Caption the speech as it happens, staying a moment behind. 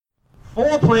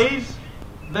Four, please.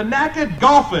 The Knackered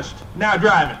Golfist now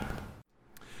driving.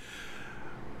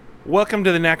 Welcome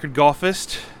to the Knackered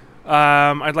Golfist.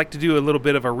 I'd like to do a little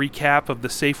bit of a recap of the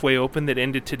Safeway Open that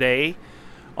ended today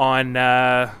on,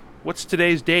 what's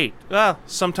today's date? Well,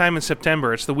 sometime in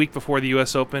September. It's the week before the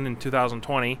U.S. Open in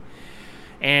 2020.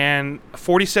 And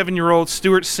 47-year-old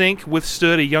Stewart Cink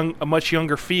withstood a much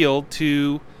younger field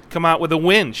to come out with a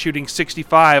win, shooting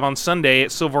 65 on Sunday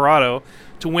at Silverado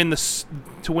to win the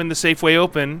Safeway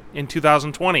Open in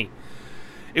 2020.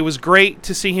 It was great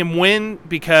to see him win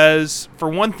because, for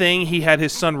one thing, he had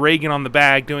his son Reagan on the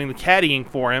bag doing the caddying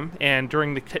for him, and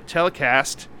during the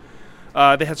telecast,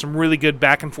 they had some really good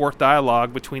back-and-forth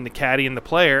dialogue between the caddy and the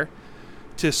player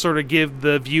to sort of give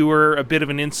the viewer a bit of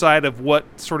an insight of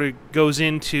what sort of goes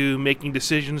into making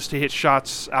decisions to hit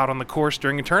shots out on the course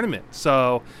during a tournament.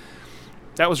 So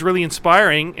that was really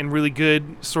inspiring and really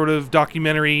good sort of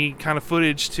documentary kind of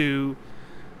footage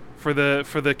for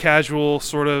the casual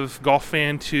sort of golf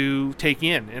fan to take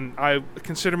in. And I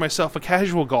consider myself a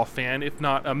casual golf fan, if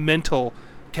not a mental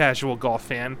casual golf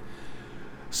fan.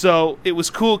 So it was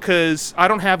cool because I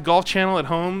don't have Golf Channel at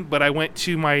home, but I went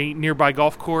to my nearby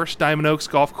golf course, Diamond Oaks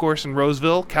Golf Course in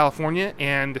Roseville, California,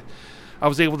 and I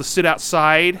was able to sit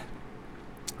outside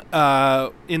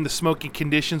in the smoky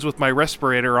conditions with my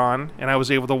respirator on, and I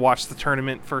was able to watch the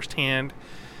tournament firsthand,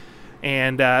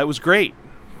 and it was great.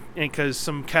 And because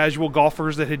some casual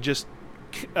golfers that had just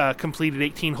completed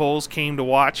 18 holes came to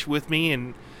watch with me,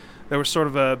 and there was sort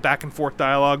of a back and forth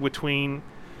dialogue between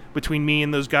me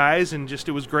and those guys, and just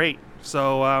it was great.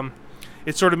 So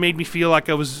it sort of made me feel like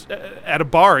I was at a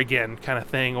bar again, kind of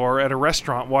thing, or at a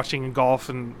restaurant watching golf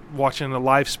and watching a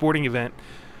live sporting event.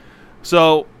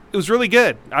 So it was really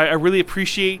good. I really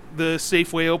appreciate the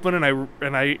Safeway Open,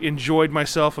 and I enjoyed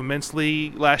myself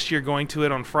immensely last year going to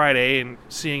it on Friday and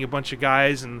seeing a bunch of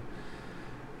guys, and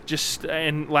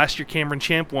last year Cameron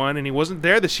Champ won, and he wasn't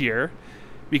there this year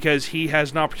because he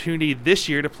has an opportunity this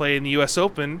year to play in the U.S.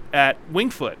 Open at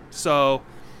Winged Foot. So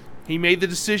he made the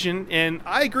decision, and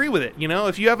I agree with it. You know,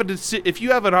 if you have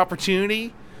an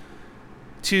opportunity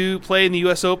to play in the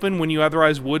U.S. Open when you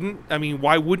otherwise wouldn't, I mean,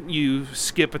 why wouldn't you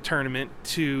skip a tournament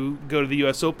to go to the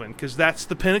U.S. Open? Because that's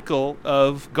the pinnacle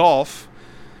of golf,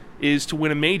 is to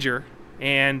win a major,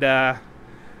 and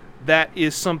that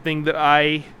is something that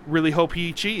I really hope he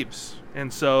achieves.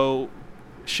 And so,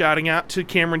 shouting out to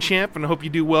Cameron Champ, and I hope you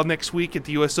do well next week at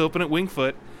the U.S. Open at Winged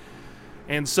Foot.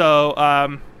 And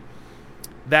so,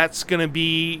 that's going to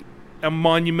be a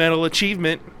monumental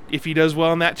achievement if he does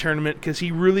well in that tournament, because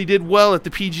he really did well at the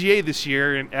PGA this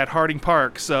year at Harding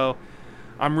Park. So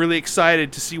I'm really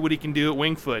excited to see what he can do at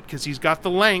Winged Foot, because he's got the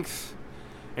length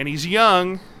and he's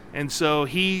young, and so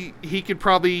he could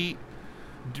probably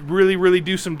really, really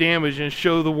do some damage and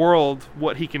show the world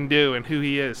what he can do and who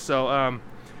he is. So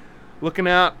looking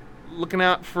out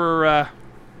for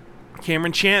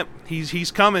Cameron Champ.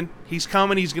 He's coming. He's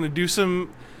coming. He's going to do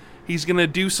some. He's going to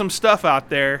do some stuff out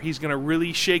there. He's going to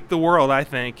really shake the world, I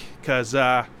think, because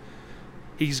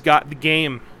he's got the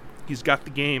game. He's got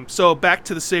the game. So back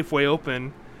to the Safeway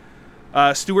Open.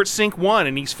 Stewart Cink won,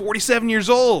 and he's 47 years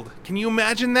old. Can you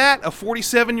imagine that? A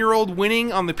 47-year-old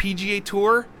winning on the PGA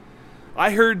Tour?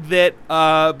 I heard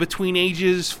that between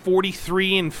ages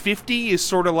 43 and 50 is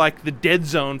sort of like the dead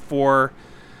zone for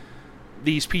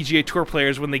these PGA Tour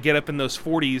players when they get up in those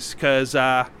 40s, because,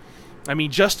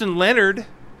 Justin Leonard,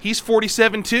 he's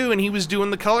 47 too, and he was doing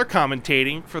the color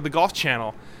commentating for the Golf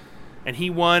Channel, and he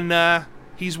won.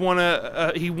 He won,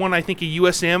 I think, a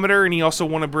U.S. Amateur, and he also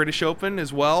won a British Open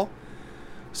as well.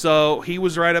 So he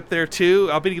was right up there too.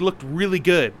 I bet he looked really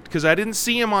good, because I didn't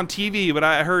see him on TV, but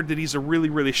I heard that he's a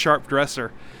really, really sharp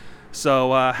dresser.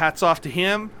 So hats off to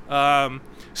him.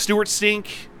 Stewart Cink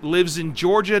lives in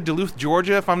Georgia, Duluth,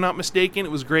 Georgia, if I'm not mistaken.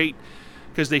 It was great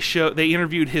because they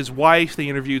interviewed his wife, they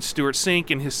interviewed Stewart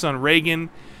Cink and his son Reagan.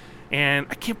 And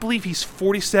I can't believe he's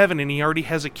 47 and he already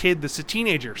has a kid that's a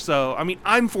teenager. So, I mean,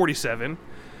 I'm 47,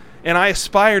 and I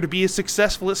aspire to be as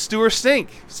successful as Stewart Cink.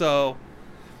 So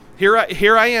here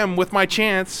I am with my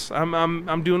chance.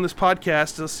 I'm doing this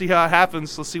podcast. Let's see how it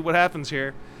happens. Let's see what happens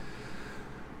here.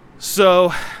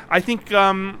 So I think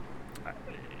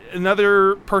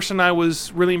another person I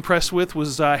was really impressed with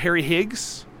was Harry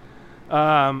Higgs.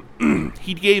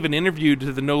 He gave an interview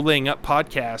to the No Laying Up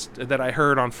podcast that I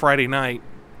heard on Friday night.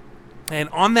 And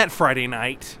on that Friday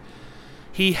night,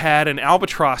 he had an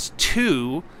Albatross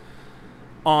 2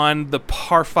 on the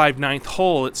par 5 ninth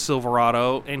hole at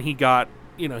Silverado, and he got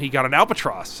an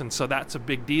Albatross, and so that's a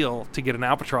big deal to get an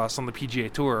Albatross on the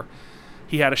PGA Tour.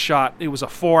 He had a shot. It was a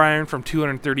 4-iron from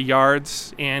 230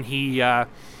 yards, and he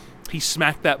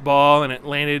smacked that ball, and it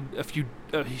landed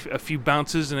a few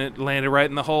bounces and it landed right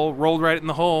in the hole, rolled right in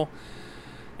the hole.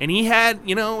 And he had,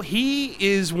 he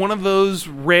is one of those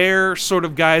rare sort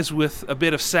of guys with a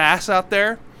bit of sass out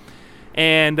there,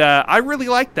 and I really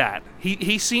like that.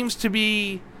 He seems to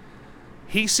be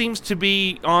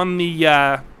on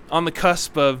the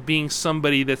cusp of being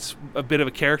somebody that's a bit of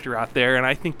a character out there, and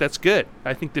I think that's good.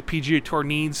 I think the PGA Tour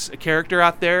needs a character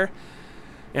out there,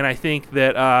 and I think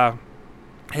that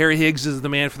Harry Higgs is the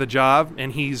man for the job,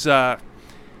 and he's got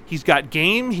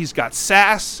game, he's got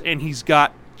sass, and he's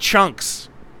got chunks.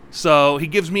 So he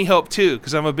gives me hope too,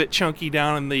 because I'm a bit chunky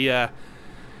down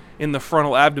in the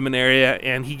frontal abdomen area,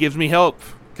 and he gives me hope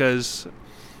because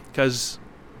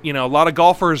a lot of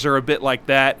golfers are a bit like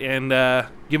that, and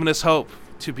giving us hope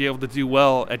to be able to do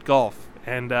well at golf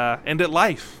and at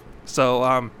life.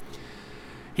 So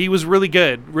he was really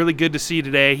good to see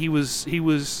today.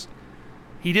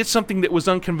 He did something that was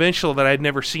unconventional that I'd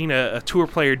never seen a tour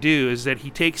player do, is that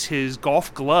he takes his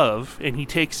golf glove and he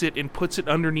takes it and puts it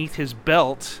underneath his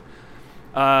belt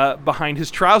behind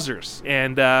his trousers.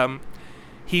 And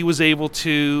he was able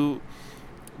to...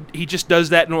 He just does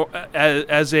that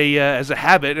as a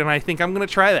habit, and I think I'm going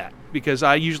to try that, because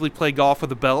I usually play golf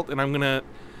with a belt, and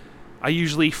I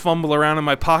usually fumble around in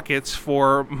my pockets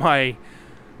for my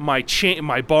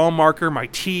ball marker, my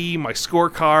tee, my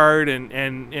scorecard,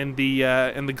 and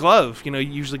the glove.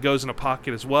 Usually goes in a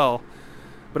pocket as well.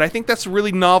 But I think that's a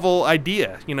really novel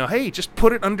idea. Hey, just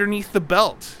put it underneath the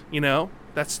belt.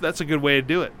 That's a good way to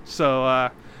do it. So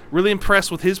really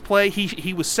impressed with his play.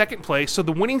 He was second place. So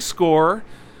the winning score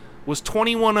was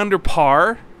 21 under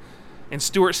par, and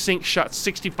Stewart Cink shot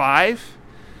 65,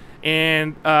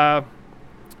 and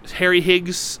Harry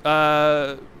Higgs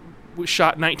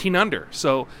shot 19 under.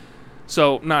 So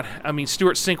Stewart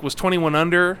Cink was 21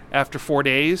 under after 4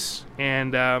 days,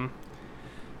 and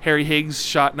Harry Higgs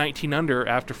shot 19 under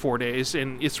after 4 days,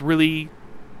 and it's really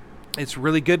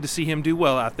good to see him do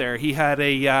well out there. He had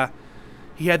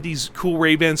these cool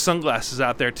Ray-Ban sunglasses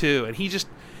out there too, and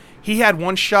he had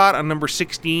one shot on number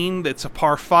 16 that's a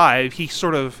par 5. He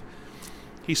sort of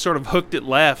hooked it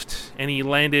left, and he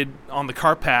landed on the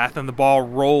cart path, and the ball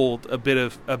rolled a bit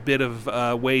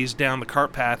of ways down the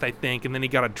cart path, I think, and then he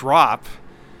got a drop.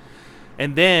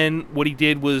 And then what he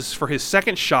did was, for his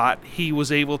second shot, he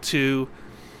was able to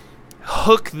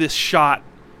hook this shot,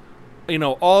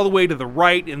 all the way to the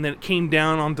right, and then it came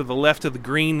down onto the left of the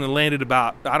green and landed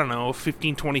about,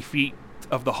 15, 20 feet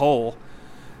of the hole.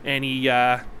 And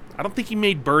I don't think he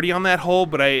made birdie on that hole,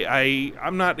 but I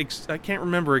can't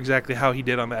remember exactly how he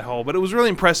did on that hole, but it was really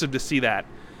impressive to see that.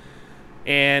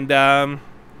 And I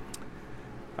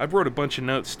wrote a bunch of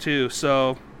notes too.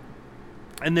 So,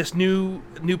 and this new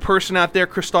person out there,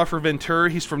 Christopher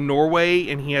Ventura, he's from Norway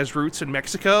and he has roots in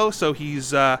Mexico. So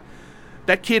he's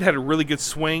that kid had a really good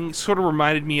swing. Sort of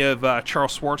reminded me of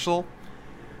Charles Schwartzel.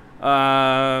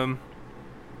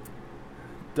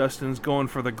 Dustin's going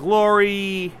for the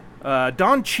glory.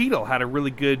 Don Cheadle had a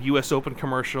really good U.S. Open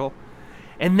commercial.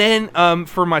 And then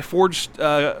for my Forged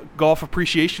golf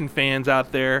appreciation fans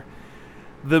out there,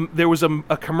 there was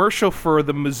a commercial for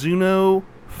the Mizuno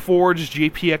Forged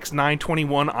JPX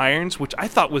 921 irons, which I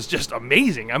thought was just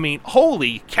amazing. I mean,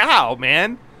 holy cow,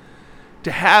 man.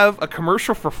 To have a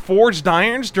commercial for forged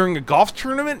irons during a golf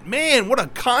tournament? Man, what a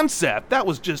concept. That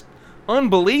was just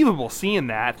unbelievable seeing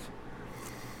that.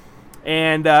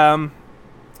 And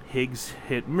Higgs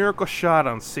hit miracle shot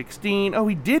on 16. Oh,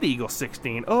 he did eagle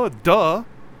 16. Oh, duh.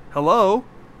 Hello.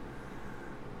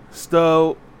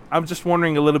 So, I'm just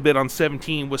wondering a little bit on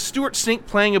 17. Was Stewart Cink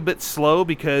playing a bit slow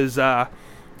because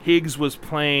Higgs was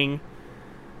playing,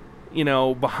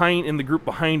 behind in the group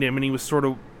behind him, and he was sort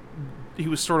of,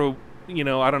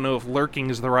 I don't know if lurking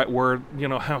is the right word.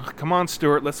 Come on,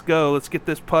 Stewart, let's go. Let's get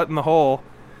this putt in the hole.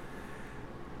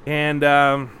 And,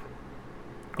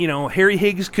 Harry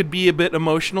Higgs could be a bit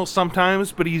emotional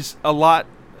sometimes, but he's a lot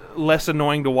less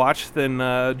annoying to watch than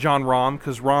Jon Rahm,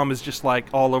 because Rahm is just like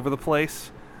all over the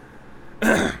place.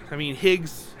 I mean,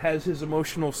 Higgs has his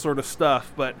emotional sort of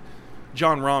stuff, but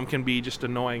Jon Rahm can be just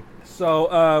annoying. So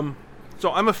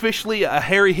I'm officially a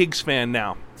Harry Higgs fan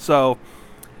now. So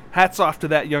hats off to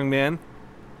that young man.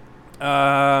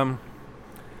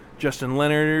 Justin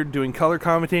Leonard doing color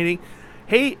commentating.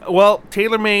 Hey, well,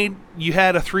 TaylorMade, you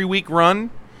had a 3-week run,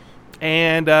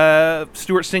 and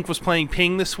Stewart Cink was playing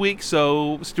Ping this week,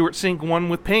 so Stewart Cink won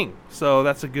with Ping. So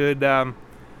that's a good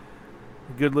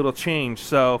little change.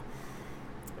 So,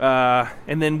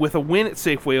 and then with a win at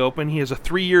Safeway Open, he has a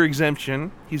 3-year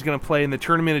exemption. He's going to play in the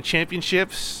Tournament of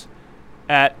Championships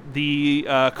at the the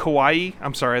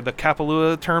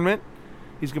Kapalua tournament.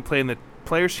 He's going to play in the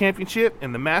Players Championship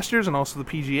and the Masters and also the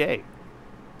PGA.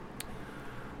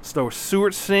 So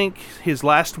Stewart Cink, his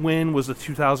last win was the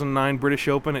 2009 British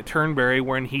Open at Turnberry,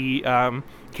 when he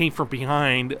came from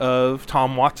behind of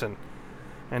Tom Watson,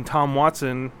 and Tom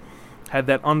Watson had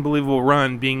that unbelievable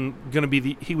run, he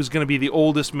was going to be the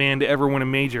oldest man to ever win a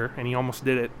major, and he almost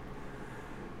did it.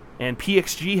 And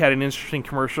PXG had an interesting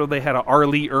commercial. They had a R.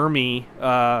 Lee Ermey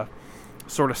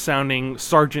sort of sounding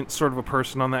sergeant sort of a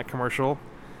person on that commercial,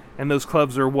 and those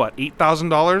clubs are what,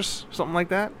 $8,000, something like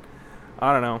that.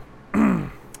 I don't know.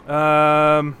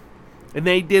 And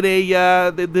they did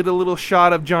a little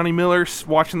shot of Johnny Miller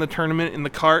watching the tournament in the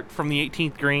cart from the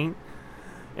 18th green,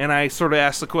 and I sort of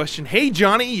asked the question, "Hey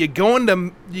Johnny, you going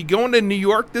to New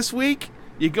York this week?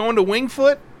 You going to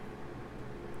Wingfoot?"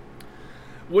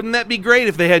 Wouldn't that be great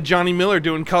if they had Johnny Miller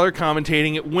doing color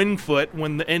commentating at Wingfoot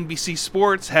when the NBC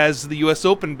Sports has the U.S.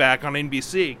 Open back on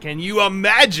NBC? Can you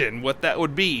imagine what that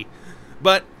would be?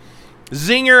 But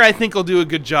Zinger, I think, will do a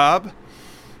good job.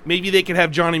 Maybe they could have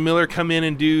Johnny Miller come in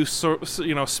and do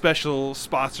special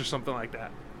spots or something like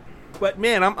that. But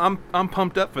man, I'm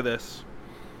pumped up for this.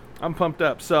 I'm pumped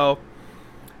up. So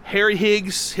Harry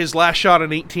Higgs, his last shot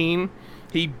at 18,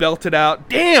 he belted out.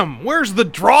 Damn, where's the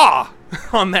draw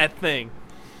on that thing?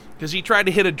 Because he tried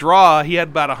to hit a draw. He had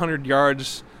about 100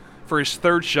 yards for his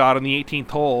third shot on the 18th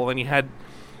hole, and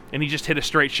he just hit a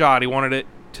straight shot. He wanted it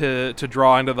to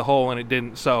draw into the hole, and it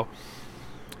didn't. So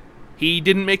he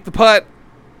didn't make the putt,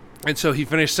 and so he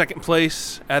finished second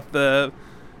place at the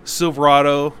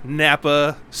Silverado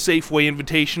Napa Safeway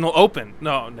Invitational Open.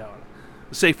 No.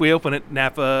 Safeway Open at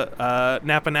Napa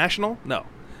National? No.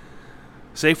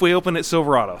 Safeway Open at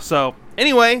Silverado. So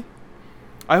anyway,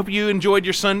 I hope you enjoyed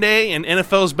your Sunday, and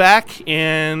NFL's back,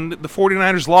 and the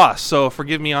 49ers lost, so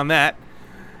forgive me on that.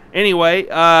 Anyway,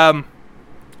 I'm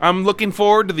looking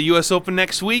forward to the U.S. Open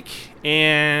next week,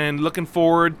 and looking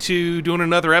forward to doing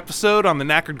another episode on the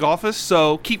Knackered Golfist,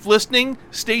 so keep listening.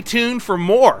 Stay tuned for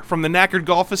more from the Knackered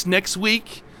Golfist next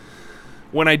week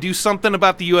when I do something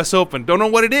about the U.S. Open. Don't know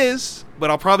what it is, but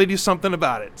I'll probably do something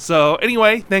about it. So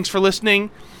anyway, thanks for listening.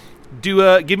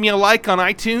 Give me a like on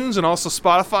iTunes and also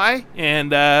Spotify,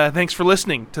 and thanks for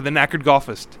listening to the Knackered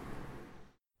Golfist.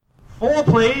 4,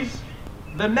 please.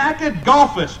 The Knackered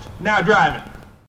Golfist now driving.